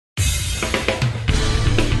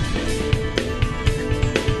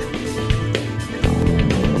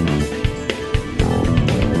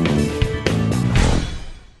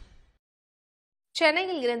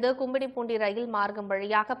சென்னையில் இருந்து கும்மிடிப்பூண்டி ரயில் மார்க்கம்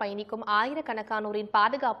வழியாக பயணிக்கும் ஆயிரக்கணக்கானோரின்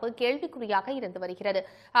பாதுகாப்பு கேள்விக்குறியாக இருந்து வருகிறது.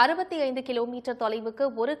 65 கிலோமீட்டர் தொலைவுக்கு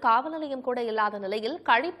ஒரு காவல் நிலையம் கூட இல்லாத நிலையில்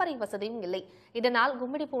கழிப்பறை வசதியும் இல்லை. இதனால்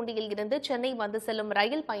கும்மிடிப்பூண்டியில் இருந்து சென்னை வந்து செல்லும்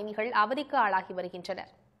ரயில் பயணிகள் அவதிக்கு ஆளாகி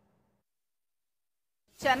வருகின்றனர்.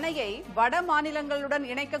 சென்னையை வட மாநிலங்களுடன்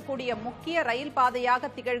இணைக்கக்கூடிய முக்கிய ரயில்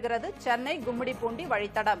பாதையாக திகழ்கிறது சென்னை கும்மிடிப்பூண்டி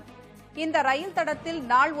வழித்தடம். இந்த ரயில் தடத்தில்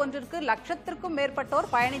நாள் ஒன்றிற்கு லட்சத்திற்கும்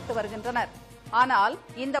மேற்பட்டோர் பயணித்து வருகின்றனர். ஆனால்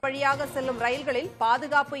இந்த வழியாக செல்லும் ரயில்களில்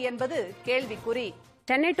பாதுகாப்பு என்பது கேள்விக்குறி.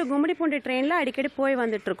 சென்னை டு கும்மிடிப்பூண்டி ட்ரெயினில் அடிக்கடி போய்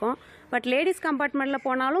வந்துட்டு இருக்கோம். பட் லேடிஸ் கம்பார்ட்மெண்ட்டில்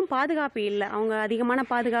போனாலும் பாதுகாப்பு இல்லை. அவங்க அதிகமான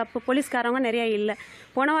பாதுகாப்பு போலீஸ்காரவங்க நிறையா இல்லை.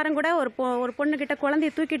 போன வாரம் கூட ஒரு பொண்ணுக்கிட்ட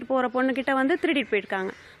குழந்தைய தூக்கிட்டு போகிற பொண்ணுக்கிட்ட வந்து திருடிட்டு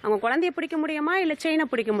போயிருக்காங்க. அவங்க குழந்தைய பிடிக்க முடியுமா இல்லை செயினை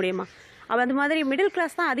பிடிக்க முடியுமா? அது மாதிரி மிடில்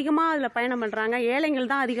கிளாஸ் தான் அதிகமாக அதில் பயணம் பண்ணுறாங்க.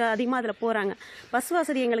 ஏழைகள் தான் அதிகமாக அதில் போகிறாங்க. பஸ்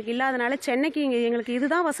வசதி எங்களுக்கு இல்லாதனால சென்னைக்கு எங்களுக்கு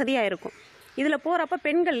இதுதான் வசதியாக இருக்கும். இதில் போகிறப்ப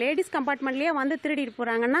பெண்கள் லேடிஸ் கம்பார்ட்மெண்ட்லேயே வந்து திருடிட்டு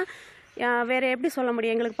போகிறாங்கன்னா வேறு எப்படி சொல்ல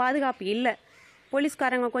முடியும்? எங்களுக்கு பாதுகாப்பு இல்லை.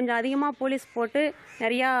 போலீஸ்காரங்க கொஞ்சம் அதிகமாக போலீஸ் போட்டு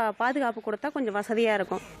நிறையா பாதுகாப்பு கொடுத்தா கொஞ்சம் வசதியாக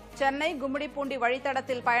இருக்கும். சென்னை கும்மிடிப்பூண்டி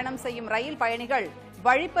வழித்தடத்தில் பயணம் செய்யும் ரயில் பயணிகள்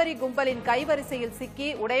வழிப்பறி கும்பலின் கைவரிசையில்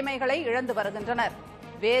சிக்கி உடைமைகளை இழந்து வருகின்றனர்.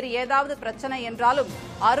 வேறு ஏதாவது பிரச்சனை என்றாலும்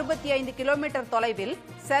 65 கிலோமீட்டர் தொலைவில்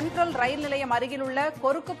சென்ட்ரல் ரயில் நிலையம் அருகிலுள்ள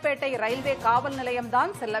கொருக்குப்பேட்டை ரயில்வே காவல்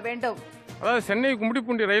நிலையம்தான் செல்ல வேண்டும். அதாவது சென்னை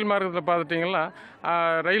கும்மிடிப்பூண்டி ரயில் மார்க்கத்தில் பார்த்துட்டிங்கன்னா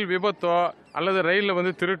ரயில் விபத்தோ அல்லது ரயிலில்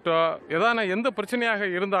வந்து திருட்டோ ஏதான எந்த பிரச்சனையாக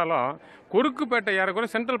இருந்தாலும் கொருக்குப்பேட்டை ஏறக்குறைய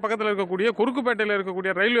சென்ட்ரல் பக்கத்தில் இருக்கக்கூடிய கொருக்குப்பேட்டையில்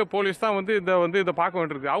இருக்கக்கூடிய ரயில்வே போலீஸ் தான் இதை பார்க்க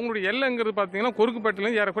வேண்டியிருக்கு. அவங்களுடைய எல்லைங்கிறது பார்த்தீங்கன்னா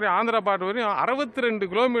கொருக்குப்பேட்டையிலேருந்து ஏறக்குறைய ஆந்திரா பாட்டு வரையும் 62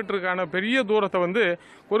 கிலோமீட்டருக்கான பெரிய தூரத்தை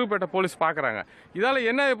கொருக்குப்பேட்டை போலீஸ் பார்க்குறாங்க. இதால்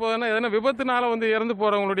என்ன போகுதுன்னா எதனா விபத்துனால இறந்து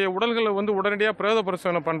போகிறவங்களுடைய உடல்களை உடனடியாக பிரேத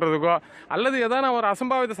பரிசோதனை பண்ணுறதுக்கோ அல்லது எதனா ஒரு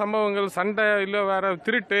அசம்பாவித சம்பவங்கள் சண்டை இல்லை வேறு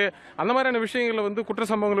திருட்டு அந்த மாதிரியான விஷயங்களை குற்ற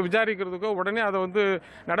சம்பவங்களை விசாரிக்கிறதுக்கோ உடனே அதை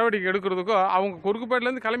நடவடிக்கை எடுக்கிறதுக்கோ அவங்க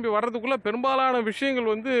கொருக்குப்பேட்டிலேருந்து கிளம்பி வர்றதுக்குள்ள பெரும்பாலான விஷயங்கள்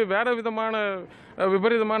வேற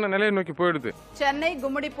விபரீதமான நிலையை நோக்கி போயிடுது. சென்னை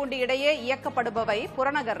கும்மிடிப்பூண்டி இடையே இயக்கப்படுபவை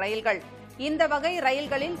புறநகர் ரயில்கள். இந்த வகை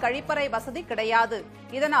ரயில்களில் கழிப்பறை வசதி கிடையாது.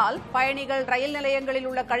 இதனால் பயணிகள் ரயில் நிலையங்களில்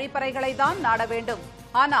உள்ள கழிப்பறைகளை தான் நாட வேண்டும்.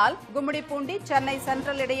 ஆனால் கும்மிடிப்பூண்டி சென்னை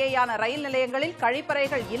சென்ட்ரல் இடையேயான ரயில் நிலையங்களில்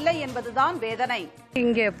கழிப்பறைகள் இல்லை என்பதுதான் வேதனை.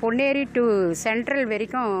 இங்கே பொன்னேரி டு சென்ட்ரல்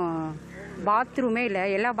வரைக்கும் பாத்ரூமே இல்லை.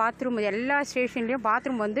 எல்லா ஸ்டேஷன்லேயும்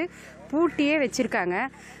பாத்ரூம் பூட்டியே வச்சுருக்காங்க.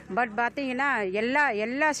 பட் பார்த்தீங்கன்னா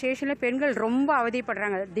எல்லா ஸ்டேஷன்லையும் பெண்கள் ரொம்ப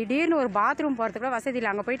அவதிப்படுறாங்க. திடீர்னு ஒரு பாத்ரூம் போகிறதுக்குள்ள வசதி இல்லை.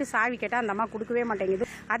 அங்கே போயிட்டு சாவி கேட்டால் அந்த அம்மா கொடுக்கவே மாட்டேங்குது.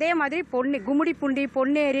 அதே மாதிரி கும்மிடிப்பூண்டி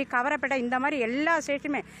பொன்னேரி கவரப்பேட்டை இந்த மாதிரி எல்லா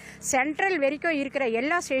ஸ்டேஷனுமே சென்ட்ரல் வரைக்கும் இருக்கிற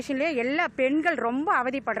எல்லா ஸ்டேஷன்லேயும் எல்லா பெண்கள் ரொம்ப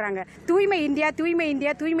அவதிப்படுறாங்க. தூய்மை இந்தியா தூய்மை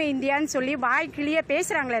இந்தியா தூய்மை இந்தியான்னு சொல்லி வாய்க்கிலேயே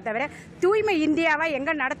பேசுகிறாங்களே தவிர தூய்மை இந்தியாவை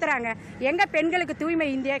எங்கே நடத்துகிறாங்க? எங்கே பெண்களுக்கு தூய்மை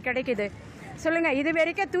இந்தியா கிடைக்குது சொல்லுங்க? இது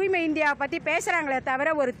வரைக்கும் தூய்மை இந்தியாவை பத்தி பேசுறாங்களே தவிர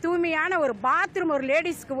ஒரு தூய்மையான ஒரு பாத்ரூம் ஒரு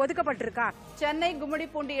லேடிஸ்க்கு ஒதுக்கப்பட்டிருக்கா? சென்னை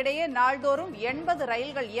கும்மிடிப்பூண்டி இடையே நாள்தோறும் 80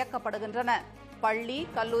 ரயில்கள் இயக்கப்படுகின்றன. பள்ளி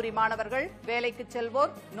கல்லூரி மாணவர்கள், வேலைக்கு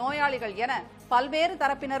செல்வோர், நோயாளிகள் என பல்வேறு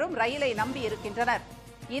தரப்பினரும் ரயிலை நம்பி இருக்கின்றனர்.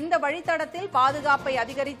 இந்த வழித்தடத்தில் பாதுகாப்பை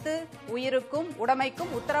அதிகரித்து உயிருக்கும்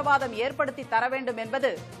உடைமைக்கும் உத்தரவாதம் ஏற்படுத்தி தர வேண்டும்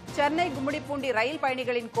என்பது சென்னை கும்மிடிப்பூண்டி ரயில்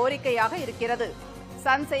பயணிகளின் கோரிக்கையாக இருக்கிறது.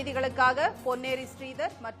 சன் செய்திகளுக்காக பொன்னேரி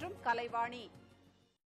ஸ்ரீதர் மற்றும் கலைவாணி.